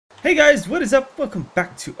Hey guys, what is up? Welcome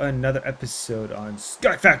back to another episode on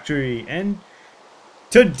SkyFactory, and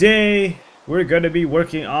today we're going to be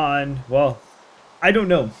working on, well, I don't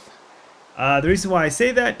know. The reason why I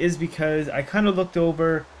say that is because I kind of looked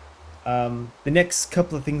over the next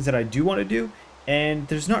couple of things that I do want to do, and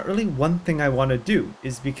there's not really one thing I want to do,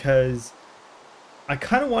 is because I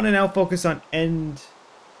kind of want to now focus on end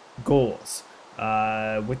goals.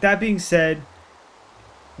 With that being said,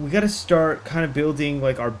 we got to start kind of building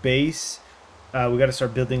like our base. We got to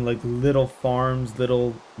start building like little farms,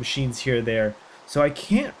 little machines here or there. So I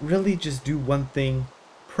can't really just do one thing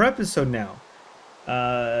per episode now.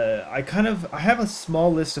 I have a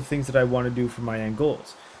small list of things that I want to do for my end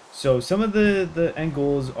goals. So some of the end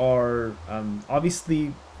goals are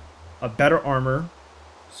obviously a better armor.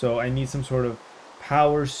 So I need some sort of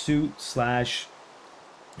power suit slash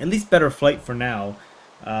at least better flight for now.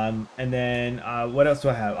 And then what else do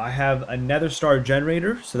I have? I have a nether star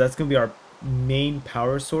generator, so that's gonna be our main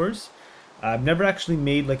power source. I've never actually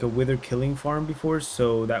made like a wither killing farm before,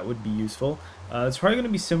 so that would be useful. It's probably gonna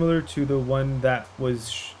be similar to the one that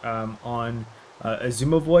was on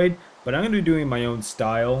Azuma Void, but I'm gonna be doing my own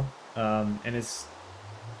style, and it's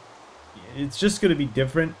just gonna be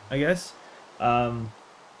different, I guess. And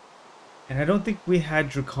I don't think we had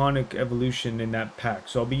Draconic Evolution in that pack,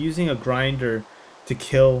 so I'll be using a grinder to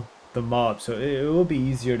kill the mob, so it will be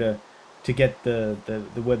easier to get the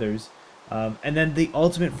withers. And then the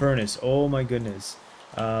ultimate furnace. Oh my goodness.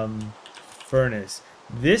 Furnace.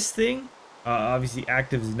 This thing, obviously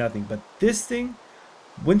active is nothing, but this thing,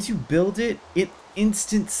 once you build it, it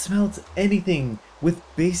instant smelts anything with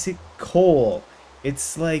basic coal.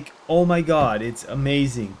 It's like, oh my god, it's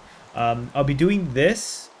amazing. I'll be doing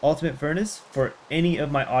this ultimate furnace for any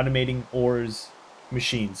of my automating ores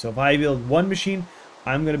machine. So if I build one machine,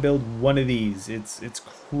 I'm gonna build one of these. It's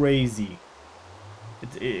crazy.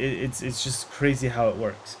 It's just crazy how it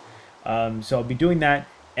works. So I'll be doing that,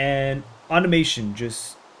 and automation,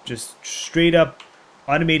 just straight up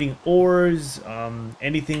automating ores,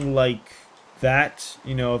 anything like that.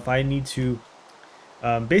 You know, if I need to,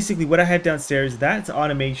 basically what I have downstairs, that's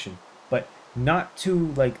automation, but not to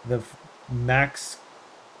like the max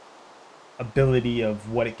ability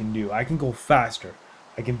of what it can do. I can go faster.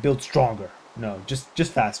 I can build stronger. No, just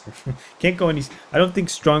faster. Can't go any. I don't think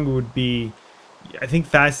stronger would be. I think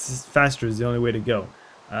faster is the only way to go.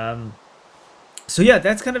 So yeah,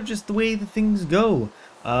 that's kind of just the way the things go.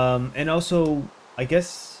 And also, I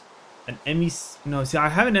guess an ME. No, see, I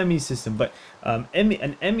have an ME system, but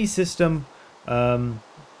an ME system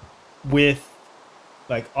with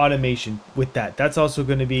like automation with that. That's also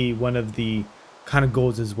going to be one of the kind of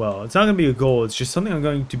goals as well. It's not going to be a goal. It's just something I'm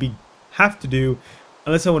going to have to do.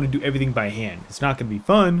 Unless I want to do everything by hand. It's not going to be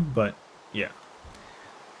fun, but yeah.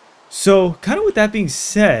 So, kind of with that being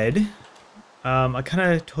said, I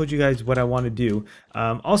kind of told you guys what I want to do.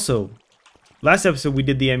 Also, last episode we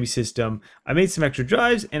did the ME system. I made some extra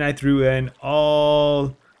drives, and I threw in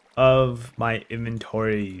all of my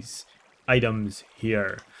inventories items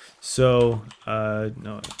here. So,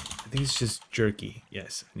 no, I think it's just jerky.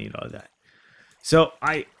 Yes, I need all of that. So,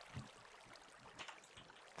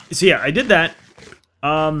 yeah, I did that.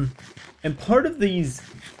 And part of these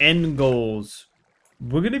end goals,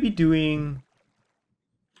 we're going to be doing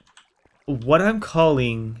what I'm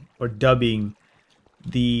calling or dubbing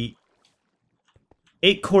the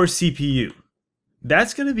 8-core CPU.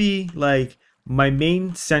 That's going to be like my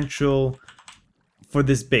main central for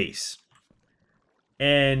this base.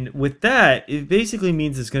 And with that, it basically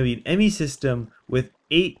means it's going to be an ME system with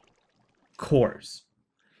 8 cores.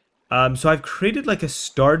 So I've created like a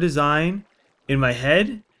star design in my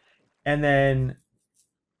head, and then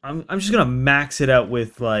I'm just gonna max it out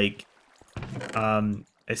with like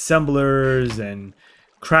assemblers and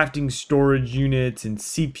crafting storage units and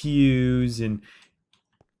CPUs, and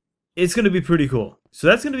it's gonna be pretty cool. So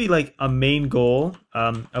that's gonna be like a main goal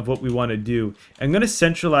of what we want to do. I'm gonna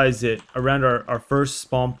centralize it around our first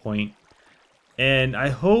spawn point, and I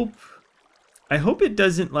hope it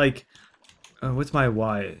doesn't like what's my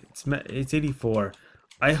Y? It's 84.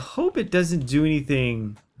 I hope it doesn't do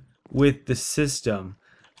anything with the system.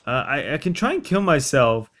 I can try and kill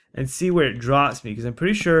myself and see where it drops me, because I'm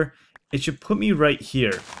pretty sure it should put me right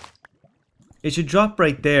here. It should drop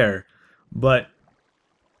right there, but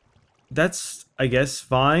that's, I guess,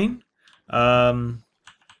 fine. Let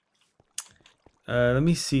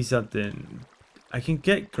me see something. I can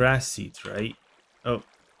get grass seeds, right? Oh,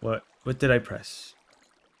 what did I press?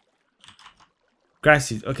 Grass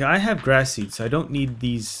seeds. Okay, I have grass seeds, so I don't need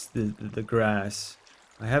the grass.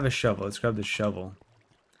 I have a shovel. Let's grab the shovel.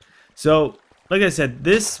 So, like I said,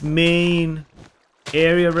 this main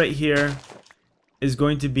area right here is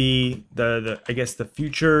going to be I guess the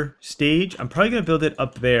future stage. I'm probably gonna build it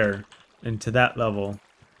up there and to that level.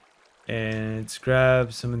 And let's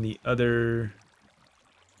grab some of the other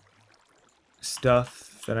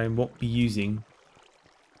stuff that I won't be using.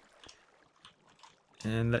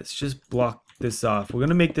 And let's just block this off. We're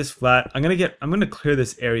gonna make this flat. I'm gonna clear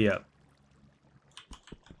this area up.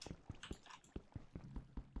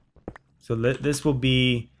 So this will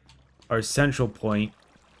be our central point.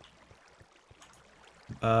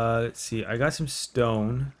 Let's see. I got some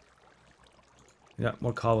stone. I got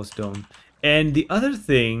more cobblestone. And the other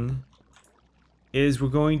thing is we're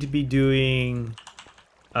going to be doing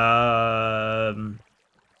no,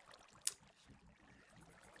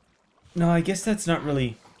 I guess that's not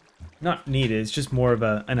really not needed. It's just more of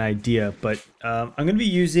an idea. But I'm going to be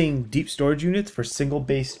using deep storage units for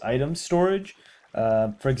single-based item storage.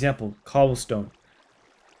 For example, cobblestone.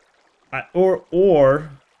 Or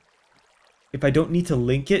if I don't need to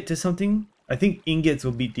link it to something, I think ingots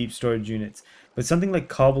will be deep storage units. But something like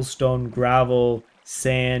cobblestone, gravel,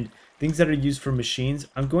 sand, things that are used for machines,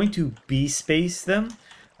 I'm going to B-space them.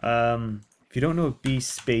 If you don't know what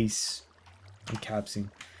B-space, I'm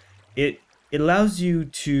capsing. It allows you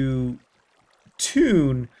to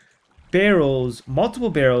tune barrels, multiple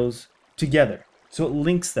barrels together. So it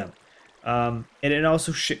links them. And it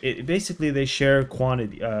also, basically they share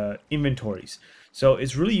quantity, inventories. So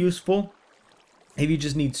it's really useful if you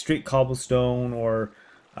just need straight cobblestone or,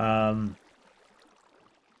 I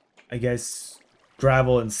guess,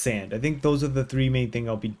 gravel and sand. I think those are the three main things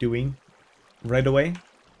I'll be doing right away.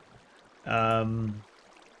 And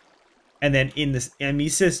then in this ME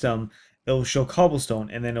system, it'll show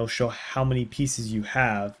cobblestone, and then it'll show how many pieces you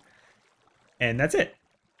have, and that's it.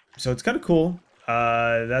 So it's kind of cool.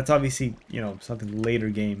 That's obviously, you know, something later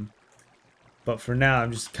game, but for now,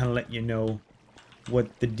 I'm just kind of letting you know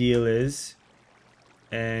what the deal is,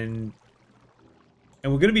 and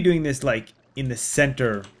we're gonna be doing this like in the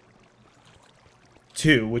center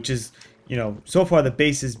too, which is, you know, so far the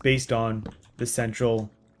base is based on the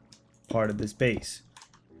central part of this base.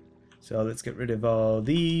 So let's get rid of all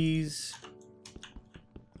these.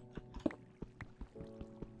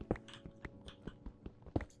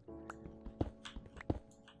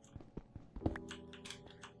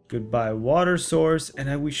 Goodbye water source,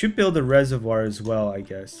 and we should build a reservoir as well, I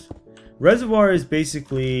guess. Reservoir is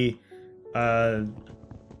basically a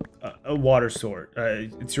water source.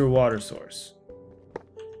 It's your water source.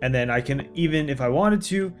 And then I can, even if I wanted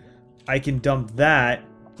to, I can dump that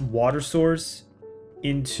water source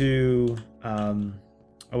into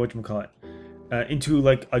whatchamacallit, into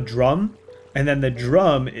like a drum, and then the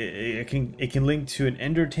drum it can link to an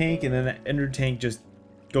ender tank, and then that ender tank just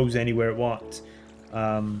goes anywhere it wants.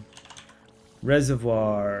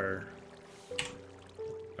 Reservoir.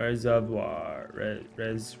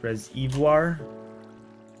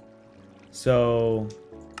 So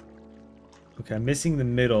okay, I'm missing the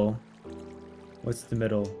middle. What's the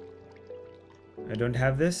middle? I don't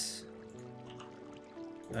have this.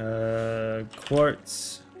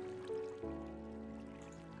 Quartz.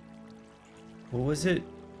 What was it?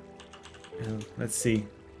 Let's see.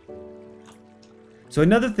 So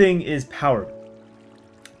another thing is power.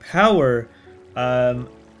 Power,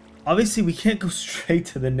 obviously we can't go straight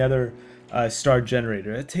to the nether star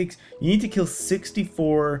generator. It takes, you need to kill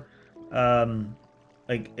 64,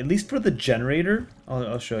 like at least for the generator.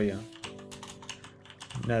 I'll show you.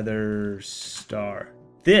 Nether star.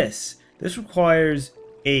 This requires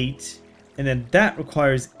 8, and then that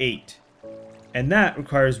requires 8, and that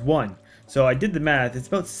requires 1. So I did the math. It's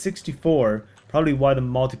about 64. Probably why the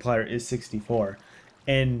multiplier is 64,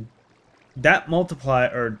 and that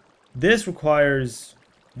multiplier, or this requires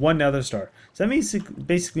 1 nether star. So that means it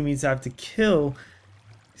basically means I have to kill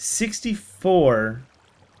 64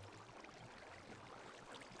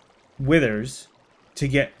 withers to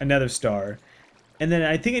get another star, and then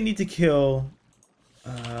I think I need to kill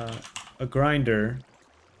a grinder.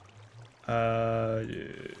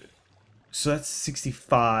 So that's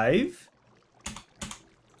 65.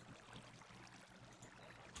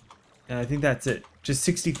 And I think that's it. Just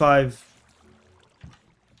 65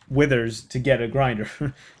 withers to get a grinder.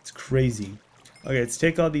 It's crazy. Okay, let's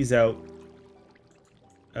take all these out.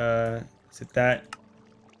 Is it that?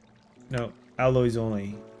 No, alloys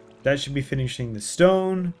only. That should be finishing the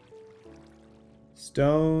stone.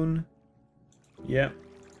 Stone. Yep.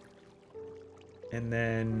 And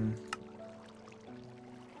then...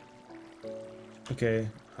 okay.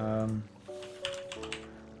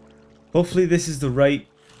 Hopefully this is the right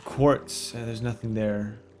quartz. There's nothing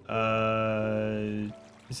there.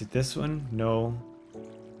 Is it this one? No.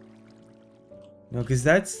 No, because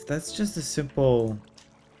that's just a simple...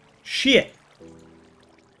 Shit!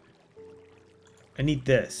 I need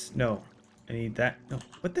this. No. I need that. No.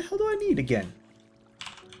 What the hell do I need again?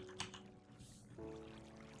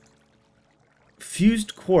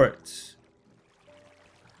 Fused quartz.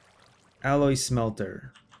 Alloy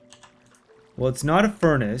smelter. Well, it's not a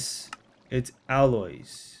furnace. It's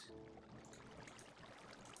alloys.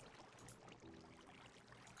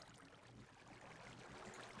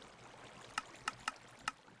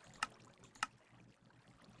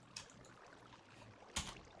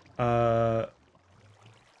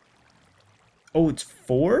 Oh, it's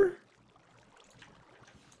 4?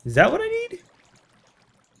 Is that what I need?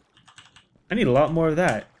 I need a lot more of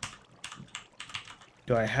that.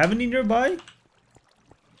 Do I have any nearby?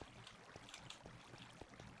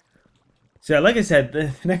 So, like I said,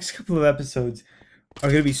 the next couple of episodes are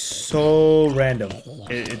going to be so random.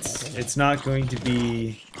 It's not going to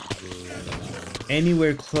be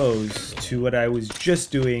anywhere close to what I was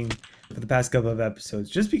just doing for the past couple of episodes.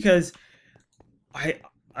 Just because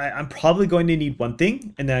I'm probably going to need one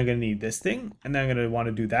thing, and then I'm going to need this thing, and then I'm going to want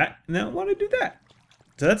to do that, and then I want to do that.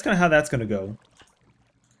 So that's kind of how that's going to go.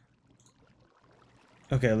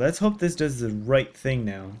 Okay, let's hope this does the right thing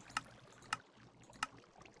now.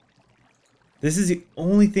 This is the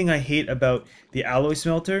only thing I hate about the alloy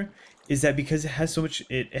smelter, is that because it has so much,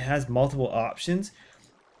 it has multiple options.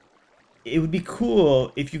 It would be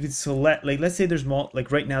cool if you could select, like, let's say there's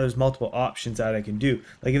like right now there's multiple options that I can do.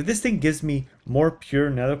 Like if this thing gives me more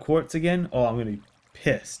pure nether quartz again, oh, I'm gonna be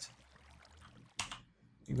pissed.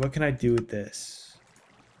 What can I do with this?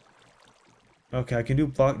 Okay, I can do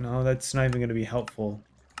block. No, that's not even gonna be helpful.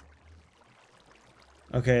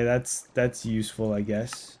 Okay, that's useful, I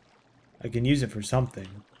guess. I can use it for something.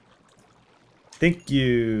 Thank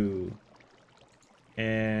you.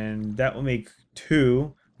 And that will make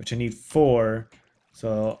 2. Which I need 4,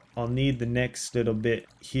 so I'll need the next little bit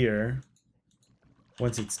here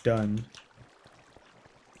once it's done.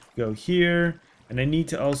 Go here, and I need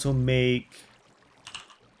to also make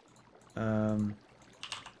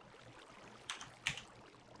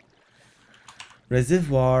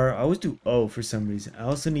reservoir. I always do O for some reason. I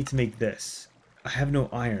also need to make this. I have no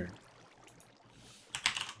iron.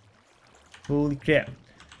 Holy crap.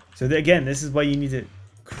 So again, this is why you need to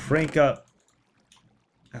crank up.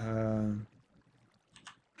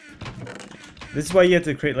 This is why you have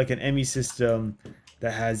to create like an ME system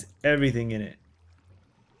that has everything in it.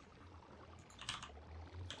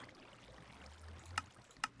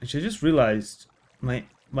 Actually, I just realized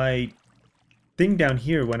my thing down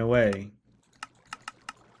here went away.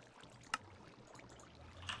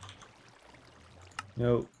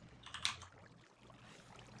 No.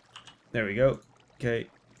 There we go. Okay.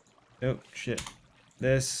 Oh shit.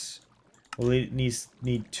 This. We'll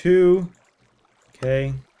need 2.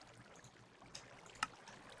 Okay.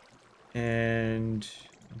 And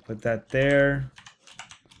put that there.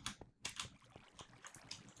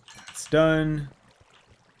 That's done.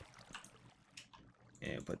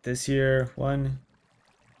 And put this here. 1.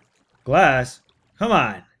 Glass? Come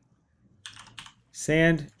on.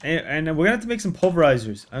 Sand. And we're gonna have to make some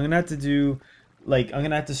pulverizers. I'm gonna have to do, like, I'm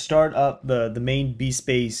gonna have to start up the main B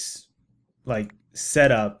space, like,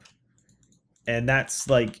 setup. And that's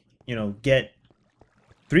like, you know, get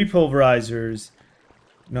 3 pulverizers.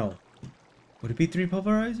 No. Would it be 3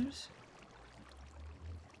 pulverizers?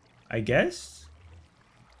 I guess?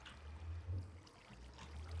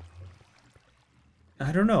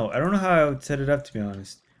 I don't know. I don't know how I would set it up, to be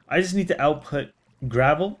honest. I just need to output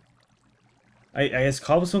gravel. I guess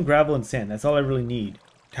cobblestone, gravel, and sand. That's all I really need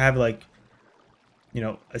to have, like, you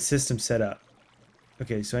know, a system set up.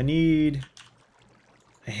 Okay, so I need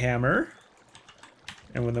a hammer.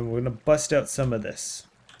 And then we're going to bust out some of this.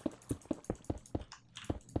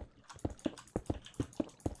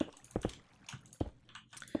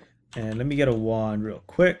 And let me get a wand real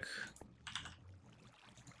quick.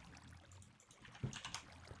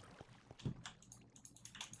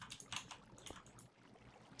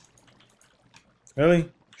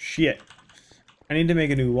 Really? Shit. I need to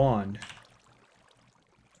make a new wand.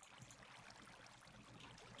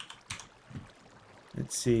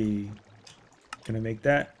 Let's see. Can I make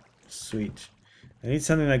that? Sweet. I need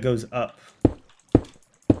something that goes up.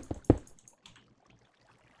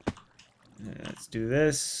 Let's do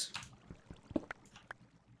this.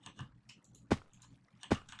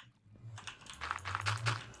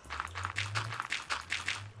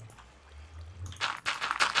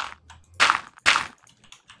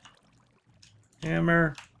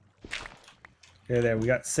 Hammer. Okay, there we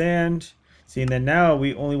got sand. See, and then now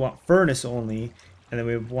we only want furnace only, and then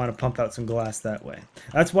we want to pump out some glass that way.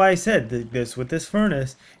 That's why I said this with this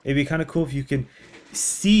furnace, it'd be kind of cool if you can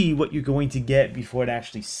see what you're going to get before it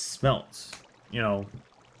actually smelts, you know.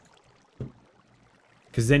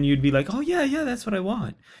 Because then you'd be like, oh yeah, that's what I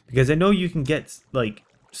want. Because I know you can get like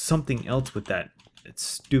something else with that. It's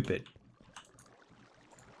stupid.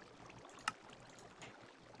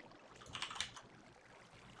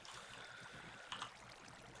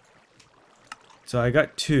 So I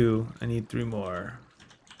got 2. I need 3 more.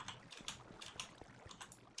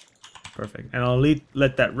 Perfect. And I'll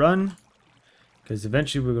let that run, because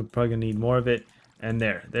eventually we're probably going to need more of it. And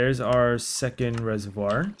there's our second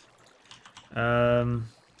reservoir.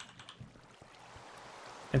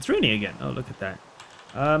 It's raining again. Oh, look at that.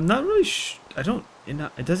 Not really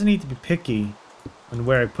it doesn't need to be picky on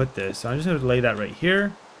where I put this. So I'm just going to lay that right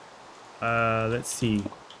here. Let's see.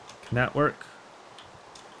 Can that work?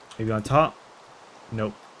 Maybe on top?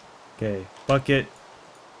 Nope. Okay, bucket.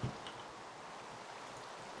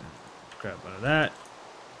 Grab one of that.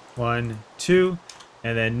 1, 2,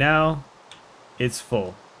 and then now it's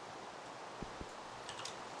full.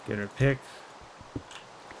 Get our pick.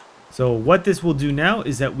 So what this will do now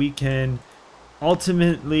is that we can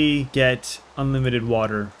ultimately get unlimited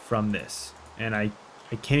water from this. And I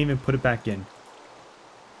can't even put it back in.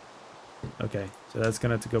 Okay, so that's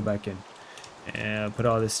gonna have to go back in. And put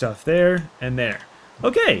all this stuff there and there.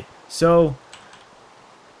 Okay, so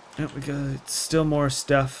we got still more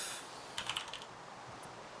stuff.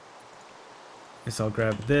 Guess I'll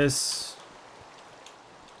grab this.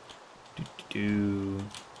 Get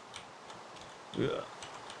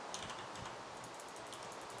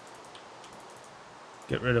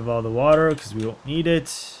rid of all the water because we won't need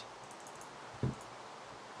it.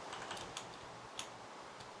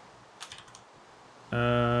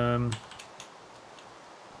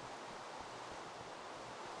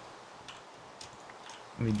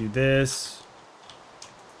 Let me do this.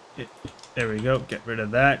 There we go. Get rid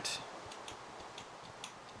of that.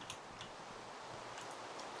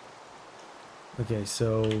 Okay,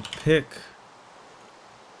 so pick.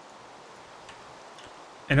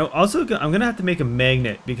 And also, I'm going to have to make a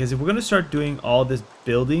magnet, because if we're going to start doing all this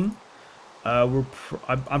building, I'm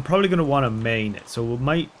probably going to want a magnet. So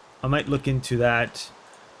I might look into that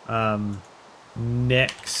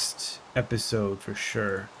next episode for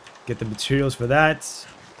sure. Get the materials for that.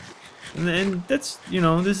 And then that's, you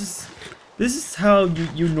know, this is how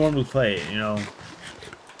you normally play it, you know.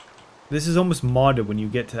 This is almost modded when you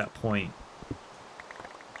get to that point.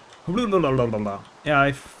 Yeah,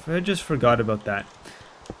 I just forgot about that.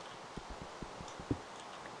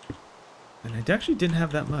 And I actually didn't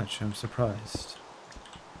have that much. I'm surprised.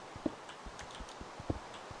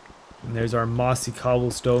 And there's our mossy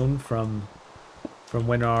cobblestone from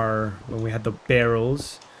when we had the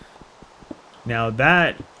barrels. Now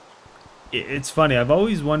that it's funny. I've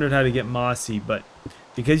always wondered how to get mossy, but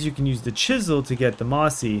because you can use the chisel to get the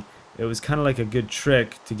mossy, it was kind of like a good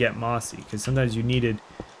trick to get mossy, because sometimes you needed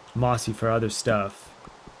mossy for other stuff.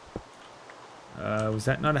 Was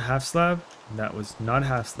that not a half slab? That was not a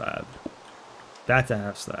half slab. That's a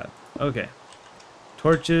half slab. Okay.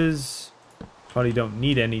 Torches. Probably don't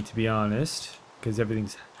need any, to be honest, because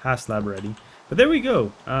everything's half slab already. But there we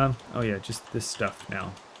go. Oh yeah, just this stuff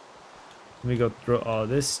now. Let me go throw all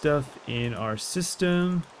this stuff in our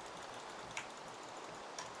system.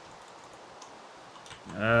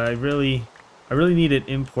 I really need an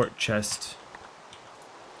import chest.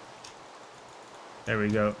 There we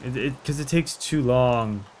go. Because it takes too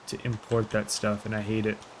long to import that stuff, and I hate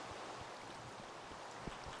it.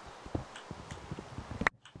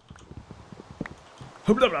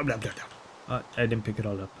 I didn't pick it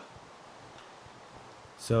all up.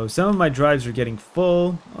 So some of my drives are getting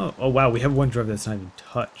full. Oh wow, we have one drive that's not even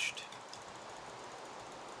touched.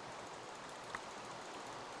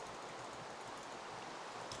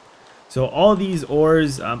 So all these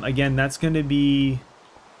ores, again, that's going to be,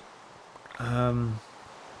 I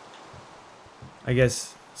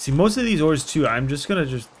guess, see, most of these ores too, I'm just going to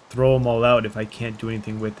just throw them all out if I can't do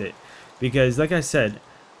anything with it. Because like I said,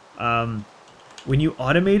 when you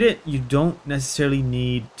automate it, you don't necessarily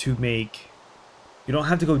need to make, you don't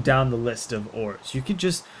have to go down the list of ores. You could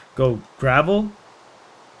just go gravel,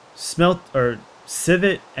 smelt, or sieve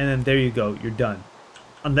it, and then there you go, you're done.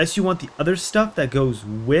 Unless you want the other stuff that goes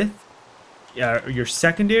with your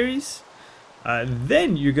secondaries,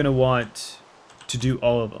 then you're going to want to do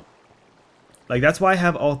all of them. Like, that's why I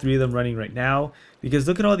have all 3 of them running right now, because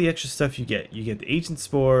look at all the extra stuff you get. You get the ancient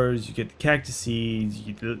spores, you get the cactus seeds,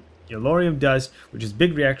 you get the yellorium dust, which is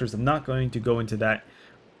big reactors. I'm not going to go into that.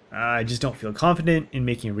 I just don't feel confident in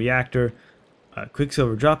making a reactor.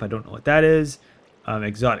 Quicksilver drop, I don't know what that is.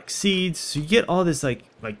 exotic seeds. So you get all this like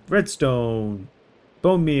redstone,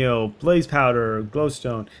 bone meal, blaze powder,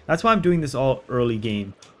 glowstone. That's why I'm doing this all early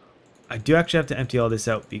game. I do actually have to empty all this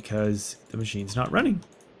out because the machine's not running.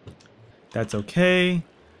 That's okay.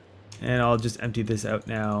 And I'll just empty this out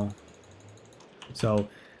now. So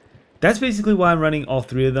that's basically why I'm running all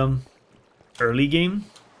three of them early game.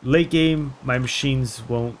 Late game, my machines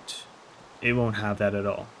won't have that at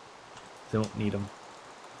all. They won't need them.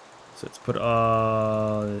 So let's put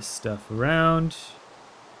all this stuff around.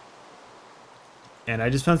 And I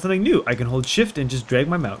just found something new. I can hold shift and just drag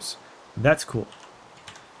my mouse. That's cool.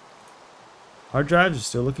 Hard drives are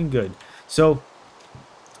still looking good. So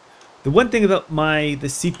the one thing about the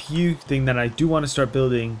CPU thing that I do want to start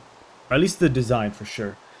building, or at least the design for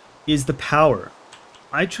sure, is the power.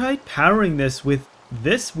 I tried powering this with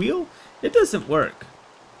this wheel. It doesn't work.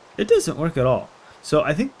 It doesn't work at all. So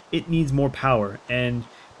I think it needs more power. And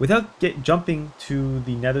without jumping to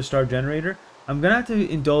the nether star generator, I'm going to have to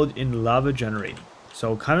indulge in lava generating.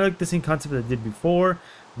 So kind of like the same concept that I did before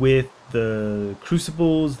with the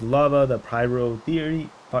crucibles, the lava, the pyroetherium,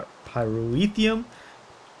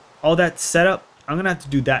 all that setup. I'm going to have to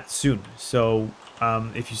do that soon. So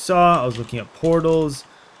if you saw, I was looking at portals.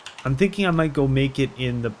 I'm thinking I might go make it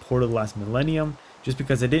in the portal last millennium, just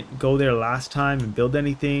because I didn't go there last time and build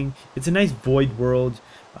anything. It's a nice void world.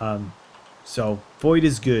 So void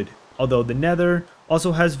is good. Although the nether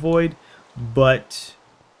also has void, but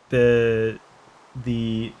the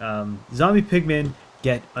zombie pigmen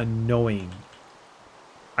get annoying.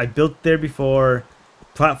 I built there before.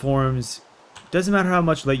 Platforms, doesn't matter how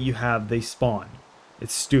much light you have, they spawn.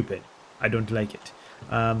 It's stupid. I don't like it.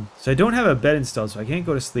 So I don't have a bed installed, so I can't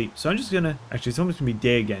go to sleep. So I'm just gonna, actually it's almost gonna be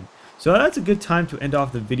day again. So that's a good time to end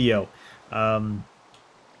off the video. I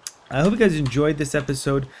hope you guys enjoyed this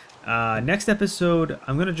episode. Next episode,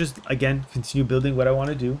 I'm gonna just again continue building what I want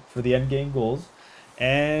to do for the end game goals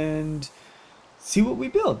and see what we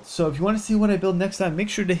build. So if you want to see what I build next time, make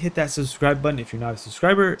sure to hit that subscribe button if you're not a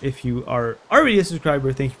subscriber. If you are already a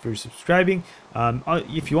subscriber, thank you for subscribing.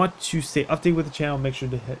 If you want to stay updated with the channel, make sure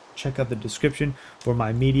to check out the description for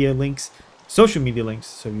my media links, social media links.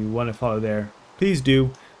 So if you want to follow there, please do.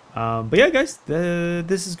 But yeah, guys,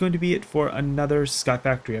 this is going to be it for another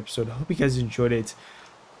SkyFactory episode. I hope you guys enjoyed it.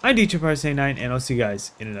 I'm D2Power79, and I'll see you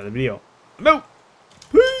guys in another video. I'm out!